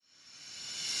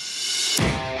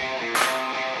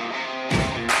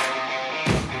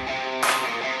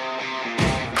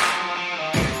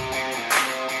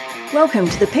Welcome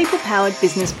to the People Powered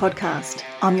Business Podcast.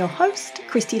 I'm your host,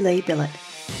 Christy Lee Billett.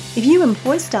 If you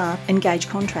employ staff, engage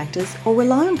contractors, or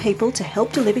rely on people to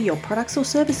help deliver your products or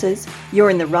services, you're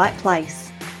in the right place.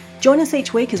 Join us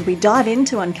each week as we dive in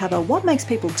to uncover what makes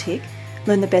people tick,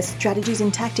 learn the best strategies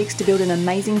and tactics to build an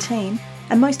amazing team,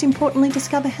 and most importantly,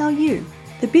 discover how you,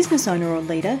 the business owner or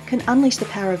leader, can unleash the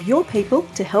power of your people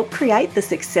to help create the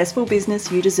successful business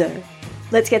you deserve.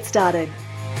 Let's get started.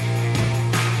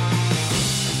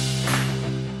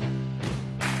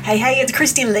 Hey, it's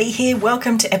Christy Lee here.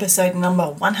 Welcome to episode number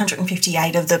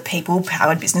 158 of the People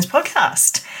Powered Business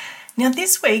Podcast. Now,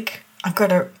 this week, I've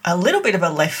got a little bit of a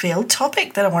left field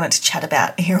topic that I wanted to chat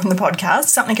about here on the podcast,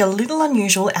 something a little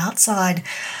unusual outside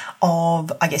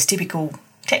of, typical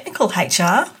technical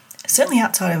HR, certainly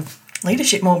outside of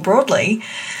leadership more broadly.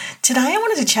 Today, I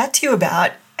wanted to chat to you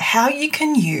about how you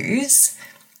can use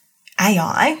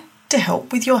AI to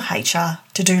help with your HR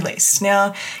to-do list.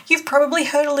 Now, you've probably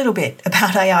heard a little bit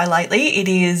about AI lately. It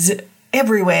is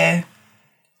everywhere,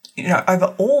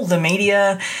 over all the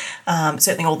media,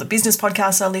 certainly all the business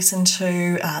podcasts I listen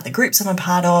to, the groups I'm a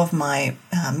part of, my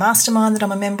mastermind that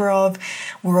I'm a member of,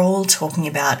 we're all talking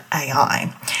about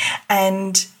AI.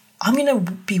 And I'm going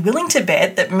to be willing to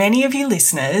bet that many of you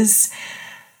listeners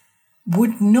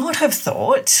would not have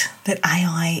thought that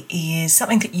AI is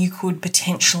something that you could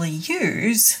potentially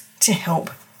use to help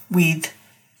with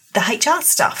the HR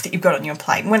stuff that you've got on your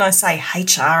plate. And when I say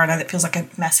HR, I know that feels like a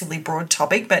massively broad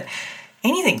topic, but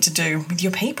anything to do with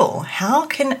your people. How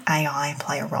can AI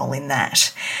play a role in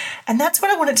that? And that's what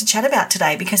I wanted to chat about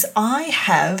today because I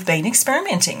have been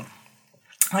experimenting.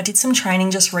 I did some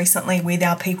training just recently with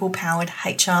our people-powered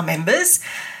HR members.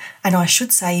 And I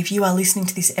should say, if you are listening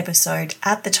to this episode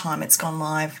at the time it's gone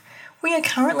live, we are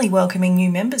currently welcoming new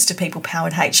members to People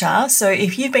Powered HR. So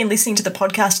if you've been listening to the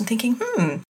podcast and thinking,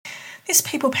 this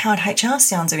People Powered HR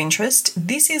sounds of interest,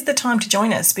 this is the time to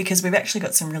join us because we've actually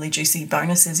got some really juicy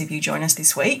bonuses if you join us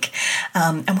this week.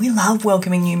 And we love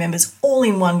welcoming new members all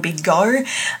in one big go.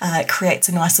 It creates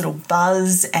a nice little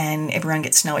buzz and everyone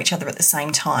gets to know each other at the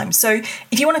same time. So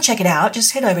if you want to check it out,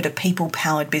 just head over to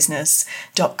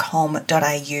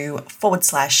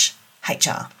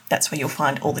peoplepoweredbusiness.com.au/HR. That's where you'll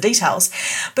find all the details.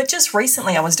 But just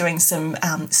recently I was doing some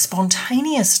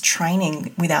spontaneous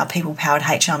training with our people-powered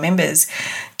HR members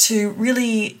to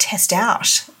really test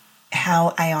out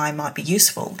how AI might be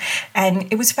useful. And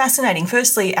it was fascinating.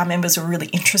 Firstly, our members were really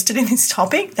interested in this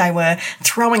topic. They were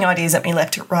throwing ideas at me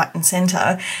left, right and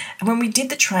centre. And when we did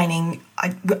the training,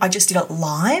 I just did it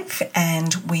live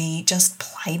and we just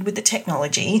played with the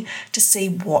technology to see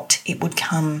what it would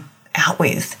come out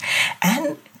with.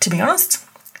 And to be honest,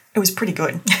 it was pretty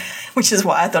good, which is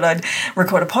why I thought I'd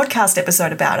record a podcast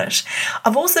episode about it.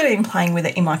 I've also been playing with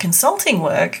it in my consulting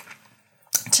work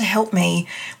to help me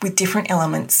with different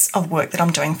elements of work that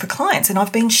I'm doing for clients. And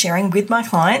I've been sharing with my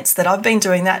clients that I've been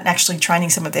doing that and actually training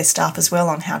some of their staff as well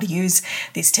on how to use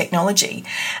this technology.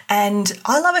 And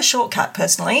I love a shortcut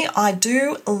personally. I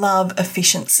do love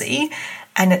efficiency.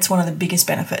 And it's one of the biggest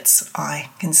benefits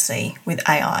I can see with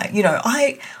AI.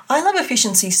 I love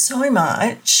efficiency so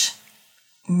much.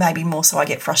 Maybe more so I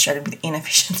get frustrated with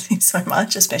inefficiency so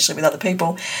much, especially with other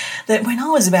people, that when I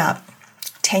was about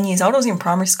 10 years old, I was in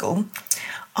primary school,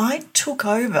 I took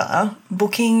over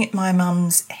booking my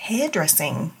mum's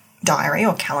hairdressing diary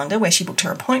or calendar where she booked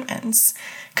her appointments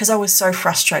because I was so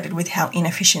frustrated with how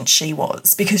inefficient she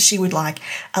was because she would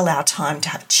allow time to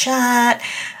have a chat.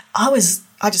 I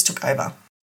just took over.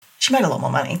 She made a lot more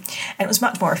money and it was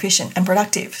much more efficient and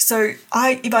productive. So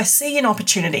if I see an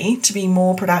opportunity to be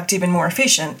more productive and more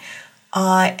efficient,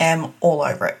 I am all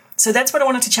over it. So that's what I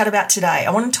wanted to chat about today. I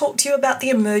want to talk to you about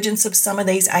the emergence of some of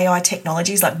these AI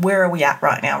technologies, like where are we at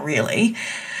right now really?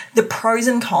 The pros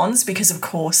and cons, because of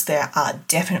course there are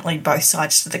definitely both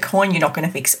sides to the coin. You're not going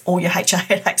to fix all your HR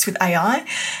headaches with AI.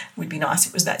 It would be nice if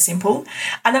it was that simple.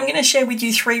 And I'm going to share with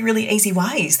you 3 really easy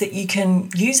ways that you can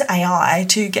use AI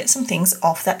to get some things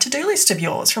off that to-do list of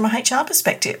yours from a HR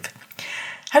perspective.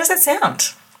 How does that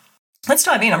sound? Let's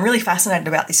dive in. I'm really fascinated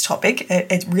about this topic.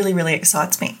 It really, really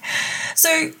excites me.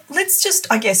 So let's just,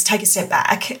 take a step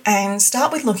back and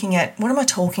start with looking at what am I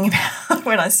talking about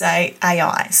when I say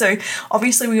AI. So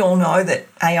obviously we all know that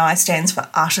AI stands for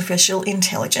artificial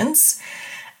intelligence.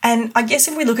 And I guess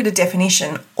if we look at a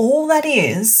definition, all that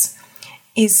is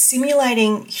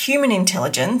simulating human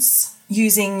intelligence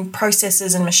using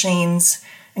processors and machines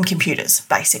and computers,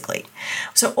 basically.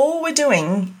 So all we're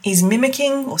doing is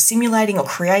mimicking or simulating or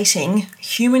creating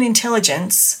human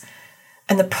intelligence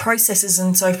and the processes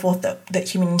and so forth that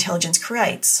human intelligence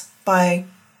creates by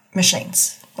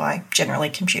machines, by generally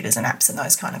computers and apps and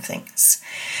those kind of things.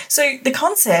 So the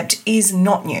concept is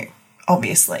not new.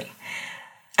 obviously.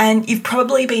 And you've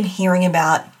probably been hearing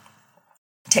about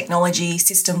technology,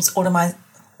 systems, automation,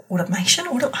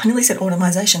 I nearly said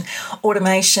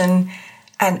automation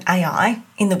and AI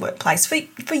in the workplace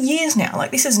for years now.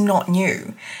 Like, this is not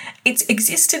new. It's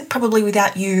existed probably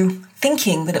without you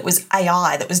thinking that it was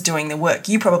AI that was doing the work.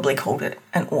 You probably called it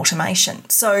an automation.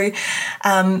 So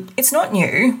it's not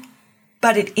new,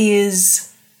 but it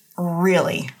is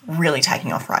really, really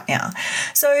taking off right now.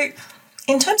 So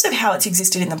in terms of how it's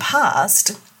existed in the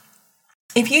past,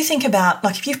 if you think about,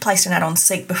 like, if you've placed an ad on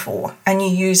Seek before and you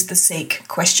use the Seek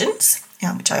questions,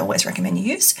 which I always recommend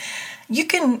you use, you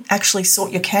can actually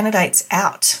sort your candidates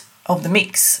out of the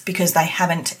mix because they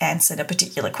haven't answered a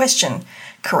particular question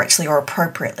correctly or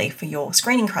appropriately for your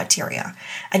screening criteria,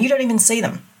 and you don't even see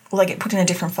them, or they get put in a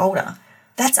different folder.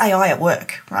 That's AI at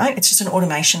work, right? It's just an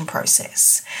automation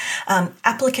process.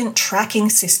 Applicant tracking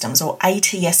systems, or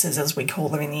ATSs as we call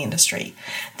them in the industry,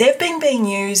 they've been being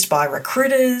used by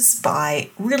recruiters, by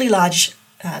really large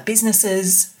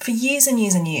businesses for years and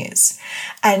years and years.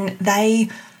 And they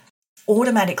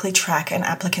automatically track an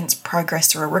applicant's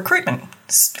progress through a recruitment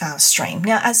stream.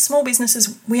 Now, as small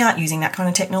businesses, we aren't using that kind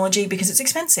of technology because it's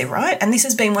expensive, right? And this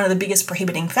has been one of the biggest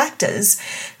prohibiting factors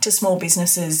to small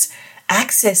businesses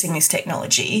accessing this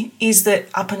technology, is that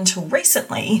up until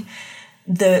recently,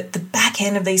 the back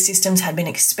end of these systems had been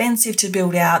expensive to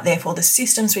build out, therefore the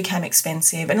systems became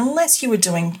expensive, and unless you were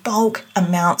doing bulk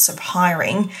amounts of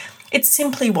hiring, it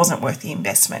simply wasn't worth the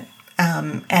investment.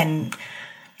 And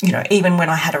you know, even when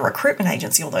I had a recruitment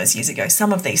agency all those years ago,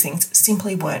 some of these things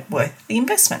simply weren't worth the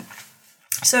investment.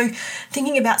 So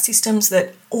thinking about systems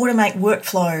that automate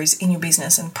workflows in your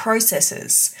business and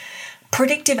processes,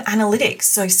 predictive analytics,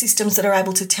 so systems that are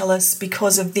able to tell us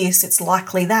because of this, it's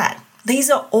likely that.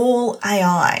 These are all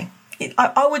AI.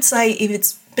 I would say if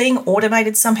it's being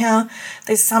automated somehow,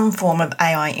 there's some form of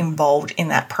AI involved in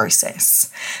that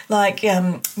process. Like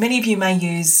many of you may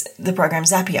use the program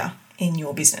Zapier in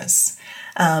your business,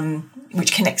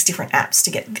 which connects different apps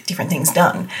to get different things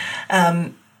done.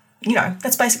 You know,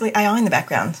 that's basically AI in the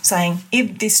background saying,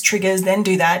 if this triggers, then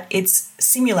do that. It's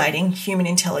simulating human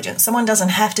intelligence. Someone doesn't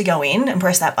have to go in and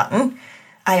press that button.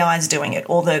 AI is doing it,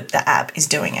 or the app is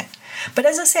doing it. But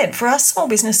as I said, for us small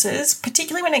businesses,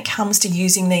 particularly when it comes to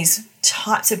using these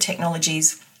types of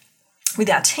technologies with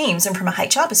our teams and from a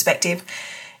HR perspective,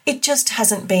 it just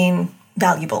hasn't been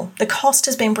valuable. The cost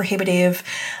has been prohibitive.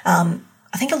 I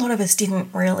think a lot of us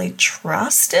didn't really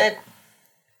trust it,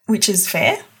 which is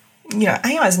fair. You know,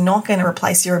 AI is not going to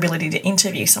replace your ability to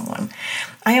interview someone.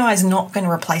 AI is not going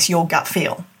to replace your gut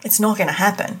feel. It's not going to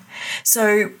happen.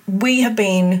 So we have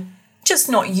been just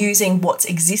not using what's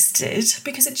existed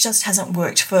because it just hasn't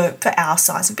worked for our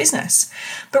size of business.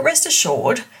 But rest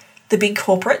assured, the big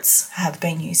corporates have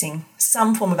been using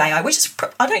some form of AI, which is,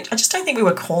 I just don't think we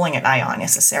were calling it AI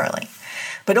necessarily.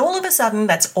 But all of a sudden,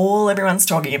 that's all everyone's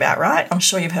talking about, right? I'm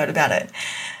sure you've heard about it.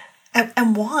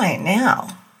 And why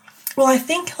now? Well, I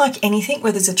think like anything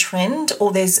where there's a trend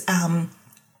or there's,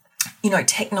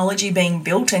 technology being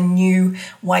built and new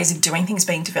ways of doing things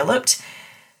being developed,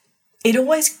 it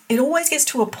always gets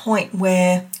to a point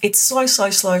where it's slow,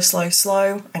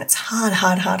 and it's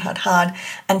hard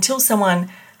until someone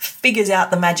figures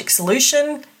out the magic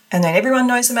solution, and then everyone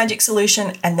knows the magic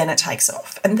solution, and then it takes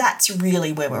off. And that's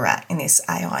really where we're at in this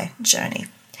AI journey.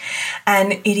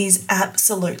 And it is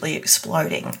absolutely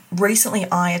exploding. Recently,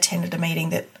 I attended a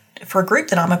meeting for a group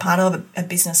that I'm a part of, a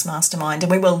business mastermind,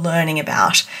 and we were learning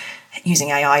about using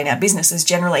AI in our businesses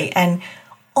generally. And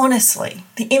honestly,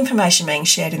 the information being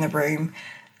shared in the room,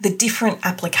 the different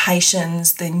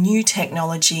applications, the new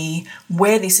technology,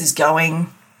 where this is going,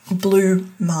 blew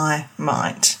my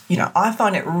mind. You know, I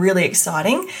find it really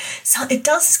exciting. So it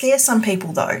does scare some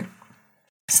people though.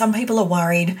 Some people are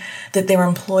worried that their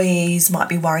employees might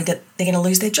be worried that they're going to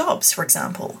lose their jobs, for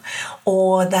example,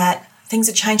 or that things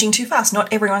are changing too fast.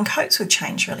 Not everyone copes with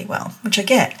change really well, which I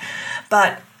get.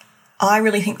 But I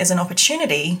really think there's an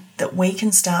opportunity that we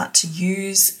can start to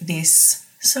use this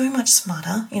so much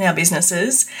smarter in our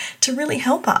businesses to really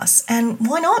help us. And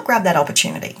why not grab that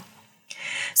opportunity?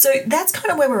 So that's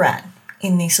kind of where we're at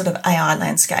in the sort of AI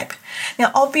landscape.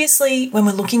 Now, obviously, when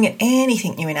we're looking at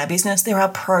anything new in our business, there are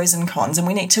pros and cons, and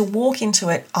we need to walk into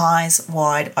it eyes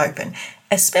wide open,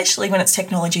 especially when it's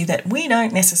technology that we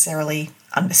don't necessarily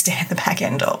understand the back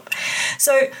end of.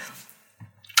 So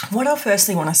what I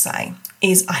firstly want to say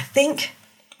is I think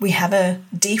we have a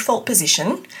default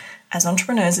position as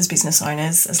entrepreneurs, as business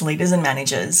owners, as leaders and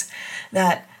managers,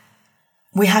 that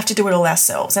we have to do it all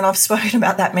ourselves. And I've spoken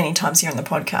about that many times here on the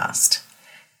podcast.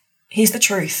 Here's the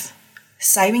truth.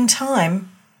 Saving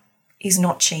time is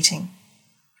not cheating.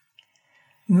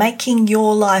 making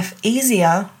your life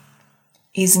easier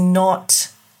is not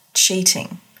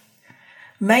cheating.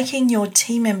 Making your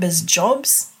team members'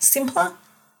 jobs simpler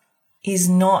is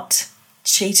not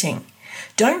cheating.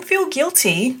 Don't feel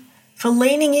guilty for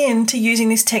leaning into using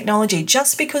this technology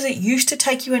just because it used to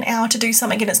take you an hour to do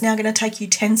something and it's now going to take you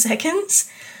 10 seconds.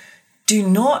 Do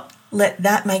not let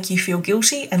that make you feel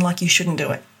guilty and like you shouldn't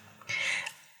do it.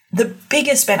 The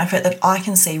biggest benefit that I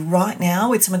can see right now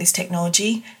with some of this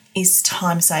technology is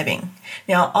time saving.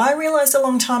 Now, I realized a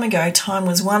long time ago time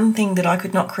was one thing that I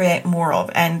could not create more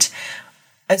of, and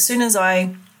as soon as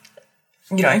I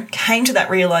came to that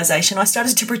realization, I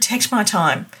started to protect my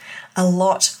time a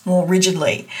lot more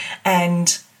rigidly.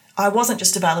 And I wasn't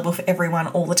just available for everyone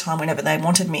all the time whenever they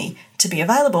wanted me to be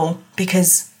available,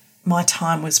 because my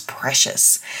time was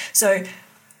precious. So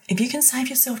if you can save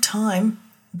yourself time,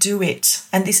 do it.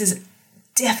 And this is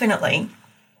definitely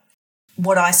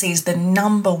what I see as the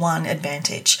number one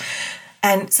advantage.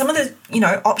 And some of the,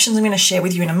 options I'm going to share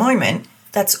with you in a moment,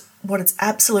 that's what it's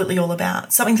absolutely all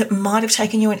about. Something that might have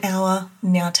taken you an hour,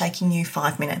 now taking you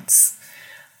 5 minutes.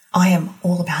 I am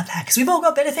all about that because we've all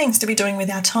got better things to be doing with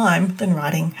our time than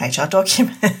writing HR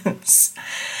documents.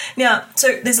 Now,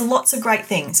 so there's lots of great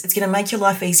things. It's going to make your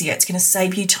life easier. It's going to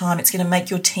save you time. It's going to make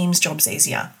your team's jobs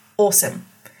easier. Awesome.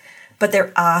 But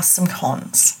there are some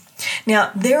cons.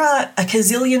 Now, there are a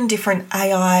gazillion different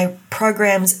AI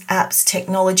programs, apps,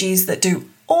 technologies that do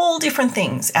all different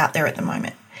things out there at the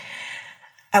moment.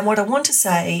 And what I want to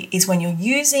say is when you're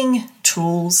using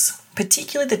tools,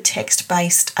 particularly the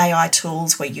text-based AI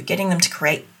tools where you're getting them to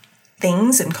create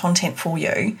things and content for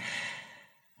you,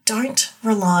 don't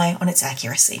rely on its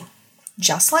accuracy.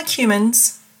 Just like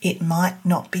humans, it might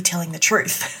not be telling the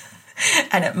truth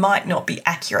and it might not be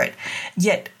accurate.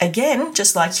 Yet again,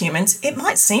 just like humans, it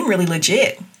might seem really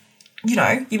legit.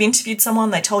 You've interviewed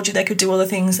someone, they told you they could do all the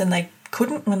things and they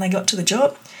couldn't when they got to the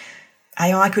job.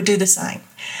 AI could do the same.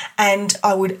 And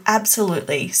I would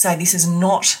absolutely say this is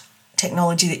not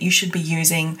technology that you should be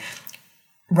using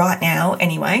right now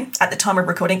anyway. At the time of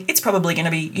recording, it's probably going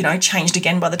to be, changed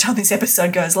again by the time this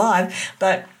episode goes live,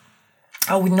 but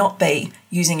I would not be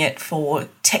using it for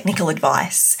technical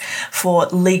advice, for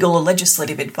legal or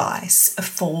legislative advice,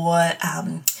 for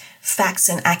facts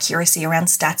and accuracy around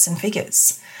stats and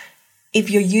figures. If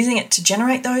you're using it to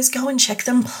generate those, go and check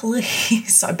them,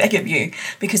 please. I beg of you,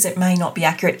 because it may not be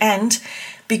accurate. And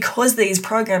because these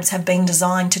programs have been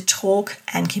designed to talk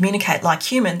and communicate like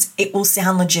humans, it will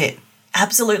sound legit.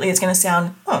 Absolutely, it's going to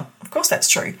sound, oh, of course that's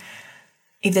true.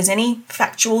 If there's any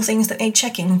factual things that need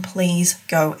checking, please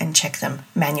go and check them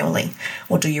manually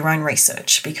or do your own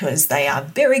research, because they are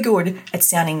very good at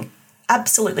sounding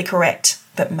absolutely correct,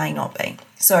 but may not be.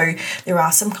 So there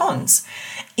are some cons.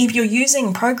 If you're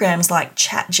using programs like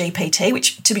ChatGPT,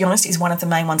 which to be honest is one of the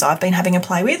main ones I've been having a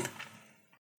play with,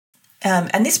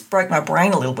 and this broke my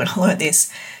brain a little when I learned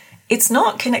this, it's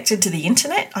not connected to the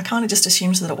internet. I kind of just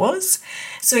assumed that it was.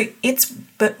 So it's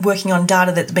working on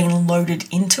data that's been loaded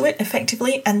into it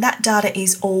effectively, and that data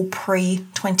is all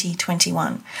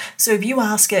pre-2021. So if you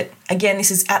ask it, again,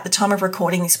 this is at the time of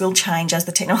recording, this will change as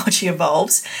the technology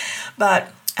evolves,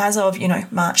 but as of,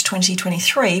 March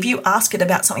 2023, if you ask it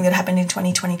about something that happened in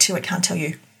 2022, it can't tell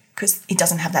you because it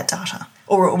doesn't have that data,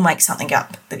 or it will make something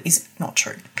up that is not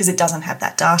true because it doesn't have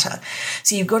that data.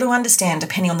 So you've got to understand,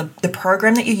 depending on the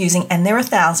program that you're using, and there are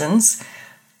thousands,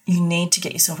 you need to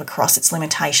get yourself across its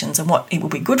limitations and what it will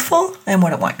be good for and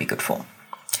what it won't be good for.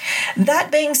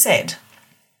 That being said,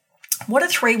 what are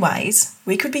 3 ways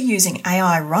we could be using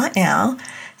AI right now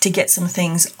to get some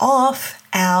things off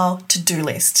our to-do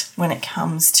list when it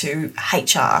comes to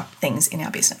HR things in our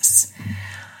business?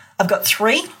 I've got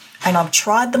 3 and I've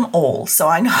tried them all. So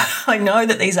I know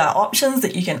that these are options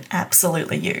that you can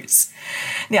absolutely use.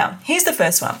 Now, here's the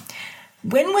first one.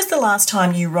 When was the last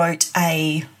time you wrote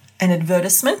an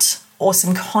advertisement or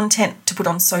some content to put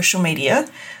on social media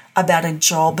about a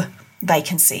job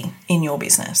vacancy in your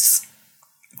business?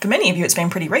 For many of you, it's been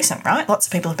pretty recent, right? Lots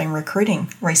of people have been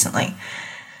recruiting recently.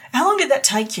 How long did that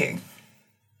take you?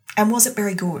 And was it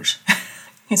very good?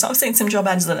 Yes, I've seen some job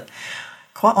ads that are,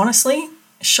 quite honestly,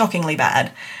 shockingly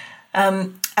bad.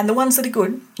 And the ones that are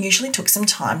good usually took some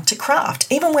time to craft.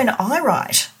 Even when I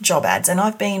write job ads, and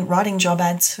I've been writing job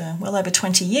ads for well over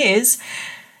 20 years,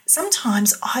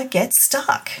 sometimes I get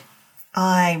stuck.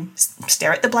 I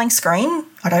stare at the blank screen.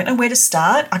 I don't know where to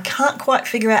start. I can't quite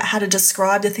figure out how to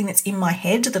describe the thing that's in my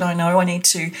head that I know I need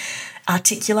to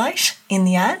articulate in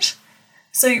the ad.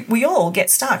 So we all get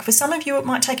stuck. For some of you, it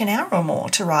might take an hour or more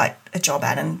to write a job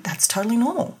ad, and that's totally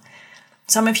normal.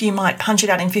 Some of you might punch it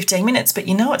out in 15 minutes, but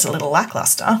it's a little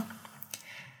lackluster.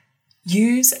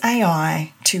 Use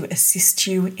AI to assist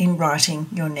you in writing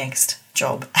your next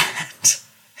job ad.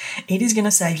 It is going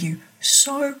to save you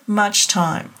so much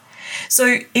time.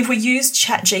 So if we use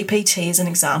ChatGPT as an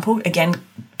example, again,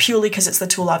 purely because it's the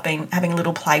tool I've been having a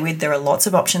little play with, there are lots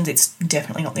of options. It's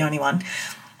definitely not the only one.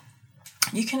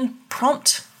 You can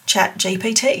prompt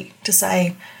ChatGPT to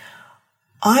say,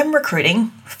 I'm recruiting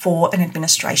for an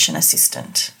administration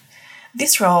assistant.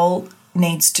 This role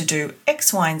needs to do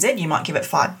X, Y, and Z. You might give it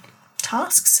 5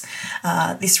 tasks.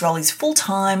 This role is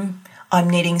full-time. I'm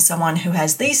needing someone who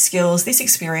has these skills, this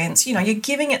experience. You're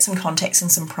giving it some context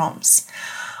and some prompts.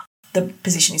 The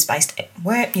position is based at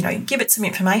where, give it some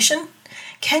information.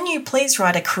 Can you please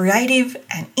write a creative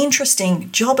and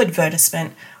interesting job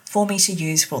advertisement for me to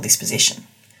use for this position?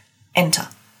 Enter.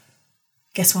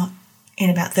 Guess what? In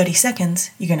about 30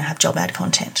 seconds, you're going to have job ad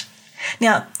content.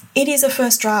 Now, it is a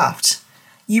first draft.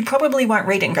 You probably won't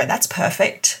read it and go, that's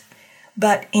perfect.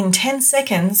 But in 10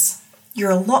 seconds,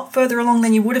 you're a lot further along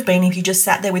than you would have been if you just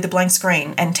sat there with a blank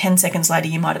screen and 10 seconds later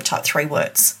you might have typed 3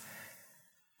 words.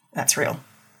 That's real,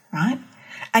 right?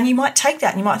 And you might take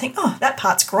that and you might think, oh, that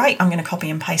part's great. I'm going to copy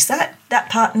and paste that. That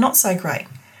part, not so great.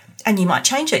 And you might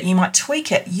change it. You might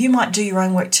tweak it. You might do your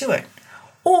own work to it.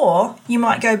 Or you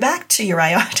might go back to your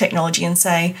AI technology and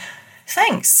say,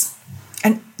 thanks.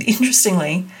 And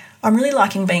interestingly, I'm really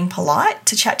liking being polite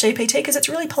to ChatGPT because it's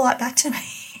really polite back to me.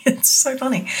 It's so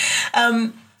funny.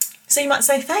 So you might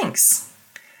say, thanks.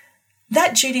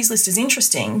 That duties list is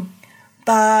interesting,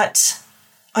 but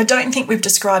I don't think we've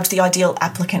described the ideal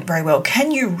applicant very well.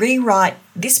 Can you rewrite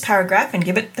this paragraph and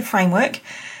give it the framework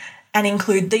and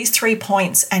include these 3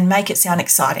 points and make it sound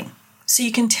exciting? So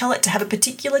you can tell it to have a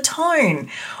particular tone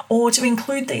or to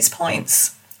include these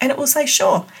points. And it will say,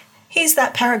 sure, here's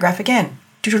that paragraph again.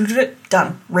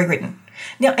 Done, rewritten.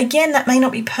 Now, again, that may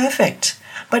not be perfect,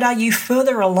 but are you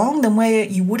further along than where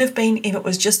you would have been if it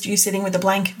was just you sitting with a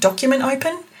blank document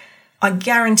open? I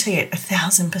guarantee it,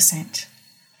 1,000%.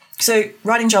 So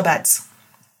writing job ads.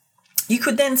 You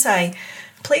could then say,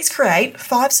 please create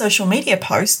 5 social media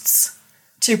posts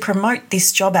to promote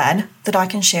this job ad that I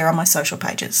can share on my social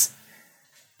pages.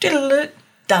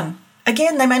 Done.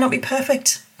 Again, they may not be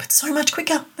perfect, but so much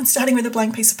quicker than starting with a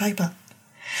blank piece of paper.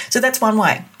 So that's one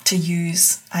way to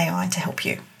use AI to help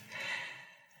you.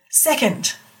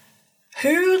 Second,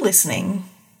 who listening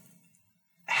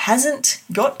hasn't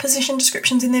got position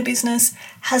descriptions in their business,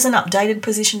 hasn't updated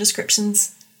position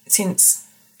descriptions since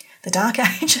the dark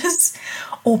ages,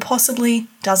 or possibly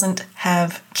doesn't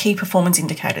have key performance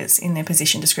indicators in their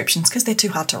position descriptions because they're too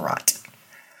hard to write?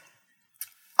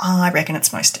 I reckon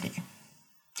it's most of you.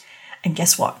 And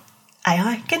guess what?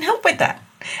 AI can help with that.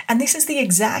 And this is the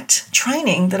exact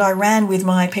training that I ran with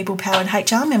my people-powered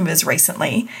HR members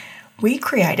recently. We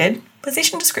created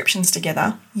position descriptions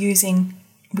together we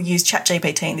used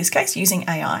ChatGPT in this case, using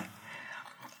AI.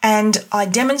 And I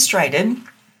demonstrated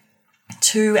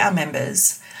to our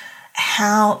members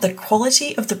how the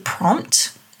quality of the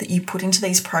prompt that you put into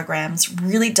these programs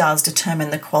really does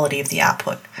determine the quality of the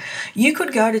output. You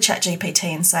could go to ChatGPT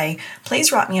and say,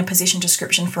 please write me a position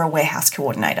description for a warehouse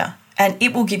coordinator, and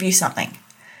it will give you something.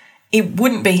 It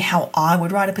wouldn't be how I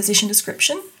would write a position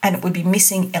description, and it would be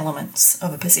missing elements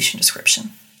of a position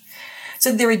description.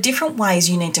 So there are different ways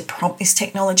you need to prompt this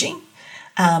technology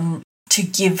to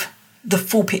give the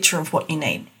full picture of what you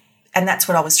need. And that's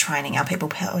what I was training our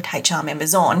people-powered HR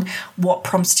members on, what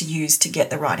prompts to use to get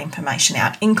the right information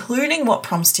out, including what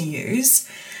prompts to use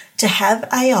to have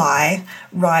AI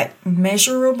write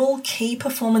measurable key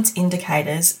performance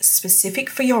indicators specific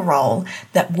for your role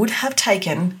that would have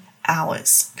taken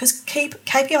hours. Because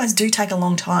KPIs do take a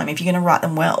long time. If you're going to write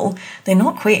them well, they're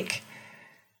not quick.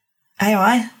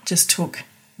 AI just took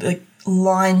the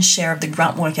lion's share of the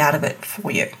grunt work out of it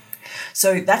for you.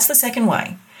 So that's the second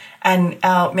way. And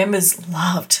our members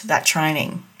loved that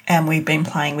training, and we've been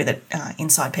playing with it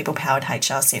inside People Powered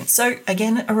HR since. So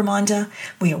again, a reminder,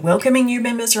 we are welcoming new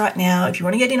members right now. If you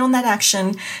want to get in on that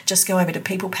action, just go over to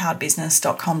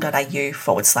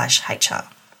peoplepoweredbusiness.com.au/HR.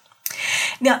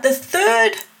 Now, the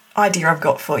third idea I've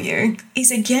got for you is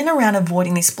again around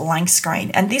avoiding this blank screen.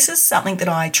 And this is something that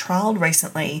I trialed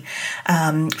recently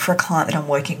for a client that I'm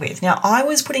working with. Now, I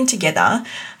was putting together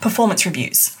performance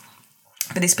reviews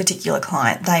for this particular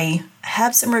client. They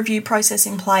have some review process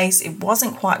in place. It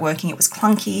wasn't quite working. It was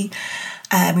clunky.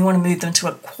 And we want to move them to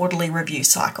a quarterly review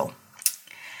cycle.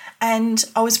 And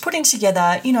I was putting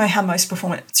together, you know how most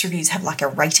performance reviews have like a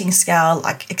rating scale,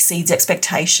 like exceeds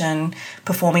expectation,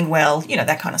 performing well, you know,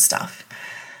 that kind of stuff.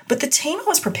 But the team I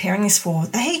was preparing this for,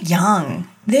 they're young.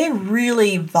 They're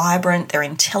really vibrant. They're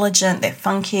intelligent. They're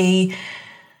funky.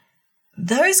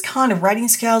 those kind of rating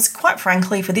scales, quite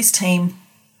frankly, for this team,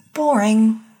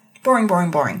 boring.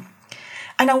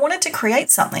 And I wanted to create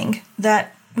something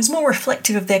that was more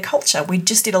reflective of their culture. We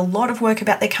just did a lot of work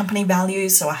about their company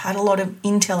values, so I had a lot of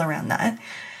intel around that.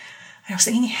 And I was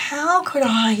thinking, how could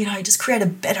I, just create a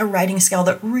better rating scale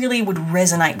that really would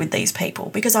resonate with these people?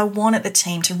 Because I wanted the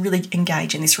team to really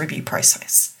engage in this review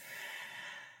process.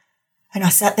 And I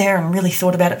sat there and really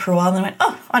thought about it for a while, and I went,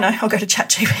 oh, I know, I'll go to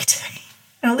ChatGPT.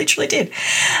 And I literally did.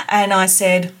 And I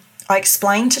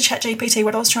explained to ChatGPT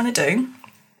what I was trying to do.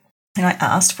 And I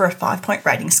asked for a 5-point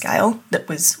rating scale that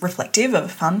was reflective of a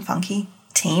fun, funky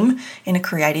team in a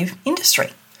creative industry.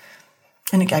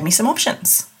 And it gave me some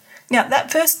options. Now,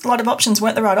 that first lot of options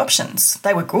weren't the right options.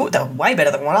 They were good. They were way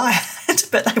better than what I had,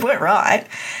 but they weren't right.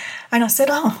 And I said,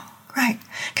 oh, great.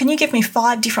 Can you give me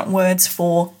 5 different words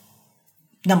for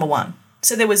number 1?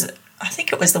 So there was, I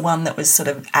think it was the one that was sort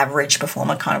of average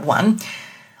performer kind of one.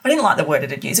 I didn't like the word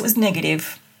it had used. It was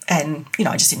negative. And,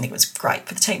 I just didn't think it was great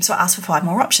for the team. So I asked for 5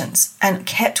 more options and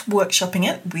kept workshopping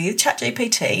it with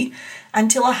ChatGPT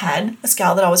until I had a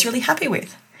scale that I was really happy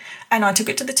with. And I took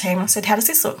it to the team and I said, how does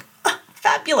this look? Oh,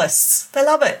 fabulous. They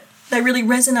love it. They really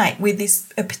resonate with this,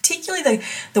 particularly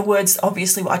the words,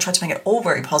 obviously, I tried to make it all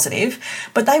very positive,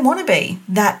 but they want to be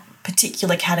that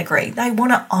particular category. They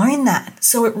want to own that.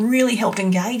 So it really helped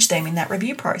engage them in that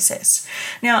review process.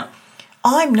 Now,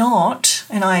 I'm not,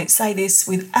 and I say this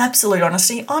with absolute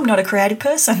honesty, I'm not a creative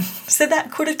person. So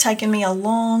that could have taken me a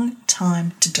long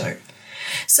time to do.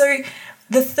 So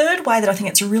the third way that I think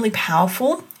it's really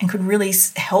powerful and could really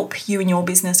help you in your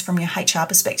business from your HR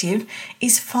perspective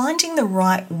is finding the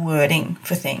right wording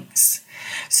for things.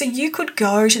 So you could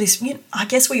go to this, I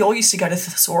guess we all used to go to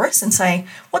Thesaurus and say,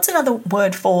 what's another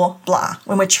word for blah,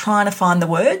 when we're trying to find the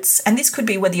words. And this could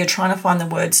be whether you're trying to find the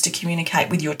words to communicate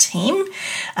with your team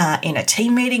in a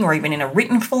team meeting or even in a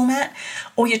written format,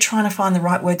 or you're trying to find the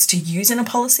right words to use in a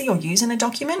policy or use in a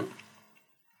document.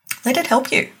 Let it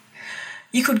help you.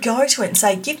 You could go to it and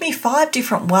say, give me 5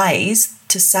 different ways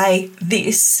to say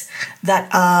this that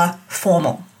are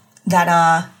formal, that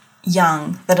are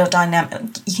young, that are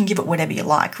dynamic. You can give it whatever you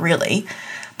like, really,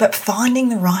 but finding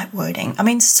the right wording. I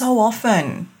mean, so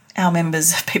often our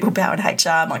members of People Powered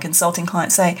HR, my consulting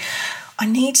clients, say, I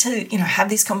need to, have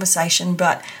this conversation,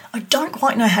 but I don't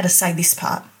quite know how to say this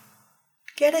part.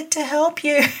 Get it to help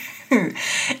you.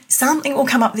 Something will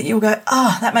come up that you'll go,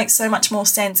 oh, that makes so much more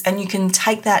sense, and you can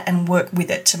take that and work with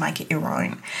it to make it your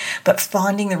own. But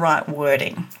finding the right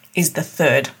wording is the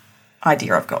third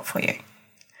idea I've got for you.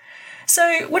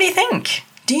 So what do you think?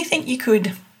 Do you think you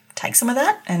could take some of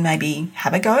that and maybe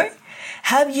have a go?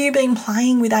 Have you been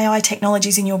playing with AI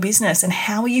technologies in your business, and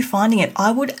how are you finding it?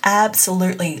 I would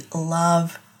absolutely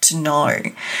love to know.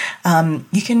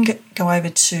 You can go over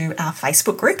to our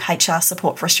Facebook group, HR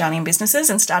Support for Australian Businesses,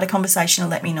 and start a conversation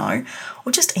and let me know,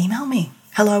 or just email me,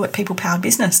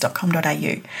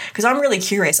 hello@peoplepoweredbusiness.com.au, because I'm really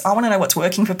curious. I want to know what's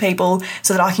working for people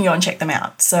so that I can go and check them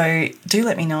out. So do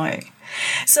let me know.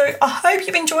 So I hope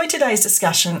you've enjoyed today's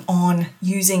discussion on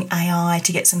using AI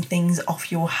to get some things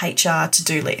off your HR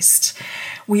to-do list.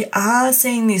 We are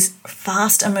seeing this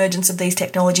fast emergence of these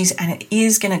technologies, and it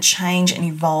is going to change and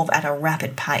evolve at a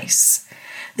rapid pace.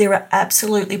 There are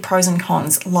absolutely pros and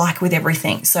cons, like with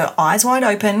everything. So eyes wide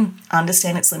open,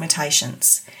 understand its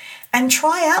limitations, and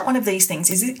try out one of these things.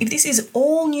 If this is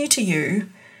all new to you,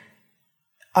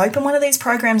 open one of these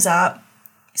programs up.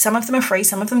 Some of them are free,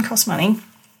 some of them cost money.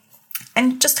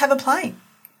 And just have a play.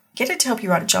 Get it to help you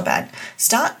write a job ad.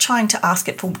 Start trying to ask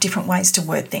it for different ways to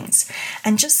word things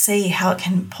and just see how it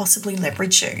can possibly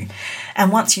leverage you.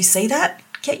 And once you see that,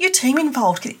 get your team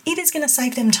involved, because it is going to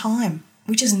save them time,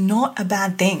 which is not a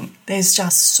bad thing. There's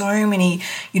just so many,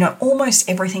 almost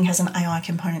everything has an AI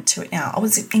component to it now. I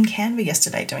was in Canva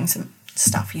yesterday doing some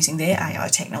stuff using their AI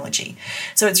technology.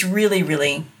 So it's really,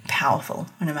 really powerful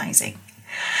and amazing.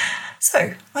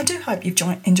 So I do hope you've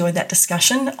enjoyed that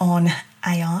discussion on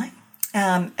AI.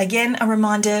 Again, a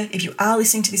reminder, if you are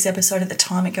listening to this episode at the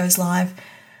time it goes live,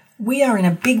 we are in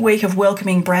a big week of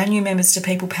welcoming brand new members to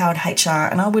People Powered HR,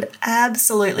 and I would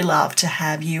absolutely love to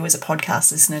have you as a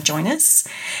podcast listener join us.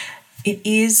 It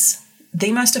is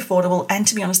the most affordable and,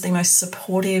 to be honest, the most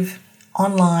supportive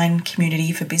online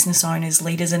community for business owners,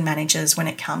 leaders and managers when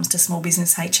it comes to small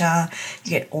business HR. You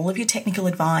get all of your technical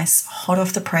advice hot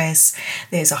off the press.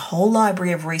 There's a whole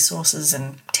library of resources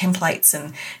and templates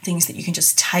and things that you can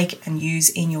just take and use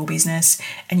in your business,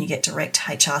 and you get direct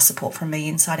HR support from me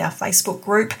inside our Facebook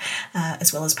group,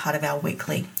 as well as part of our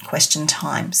weekly question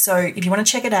time. So if you want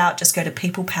to check it out, just go to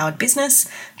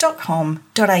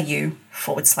peoplepoweredbusiness.com.au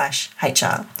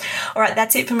www.spades.com.au/HR. All right,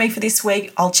 that's it for me for this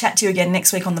week. I'll chat to you again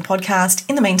next week on the podcast.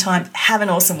 In the meantime, have an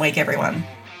awesome week, everyone.